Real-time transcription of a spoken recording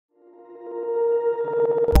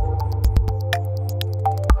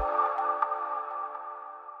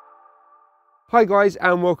Hi guys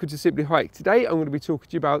and welcome to Simply Hike. Today I'm going to be talking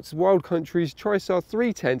to you about Wild Country's Trisar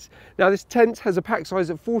 3 tent. Now this tent has a pack size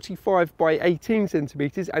of 45 by 18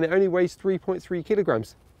 centimetres and it only weighs 3.3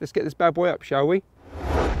 kilograms. Let's get this bad boy up, shall we?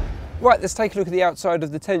 Right, let's take a look at the outside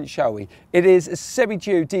of the tent, shall we? It is a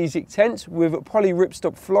semi-geodesic tent with a poly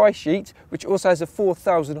ripstop fly sheet, which also has a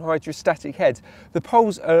 4000 hydrostatic head. The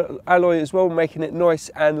poles are alloy as well, making it nice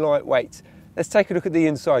and lightweight. Let's take a look at the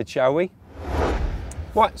inside, shall we?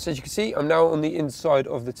 Right, so as you can see, I'm now on the inside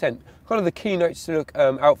of the tent. Kind of the key notes to look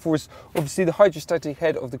out for is obviously the hydrostatic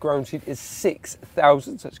head of the ground sheet is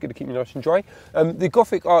 6000, so it's going to keep you nice and dry. The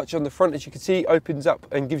Gothic arch on the front, as you can see, opens up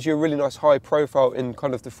and gives you a really nice high profile in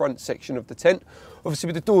kind of the front section of the tent. Obviously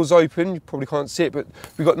with the doors open, you probably can't see it, but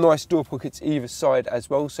we've got nice door pockets either side as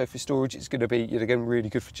well. So for storage, it's going to be, again, really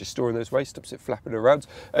good for just storing those waste, stops it flapping around.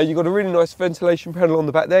 You've got a really nice ventilation panel on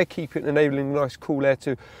the back there, keeping enabling nice cool air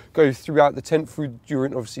to go throughout the tent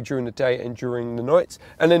obviously during the day and during the night.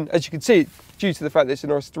 And then as you can see, due to the fact that it's a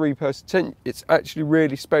nice 3-person tent, it's actually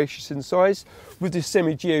really spacious in size. With this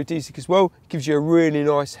semi-geodesic as well, it gives you a really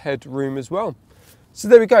nice headroom as well. So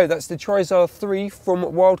there we go, that's the Trisar 3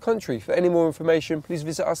 from Wild Country. For any more information, please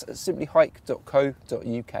visit us at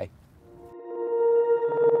simplyhike.co.uk.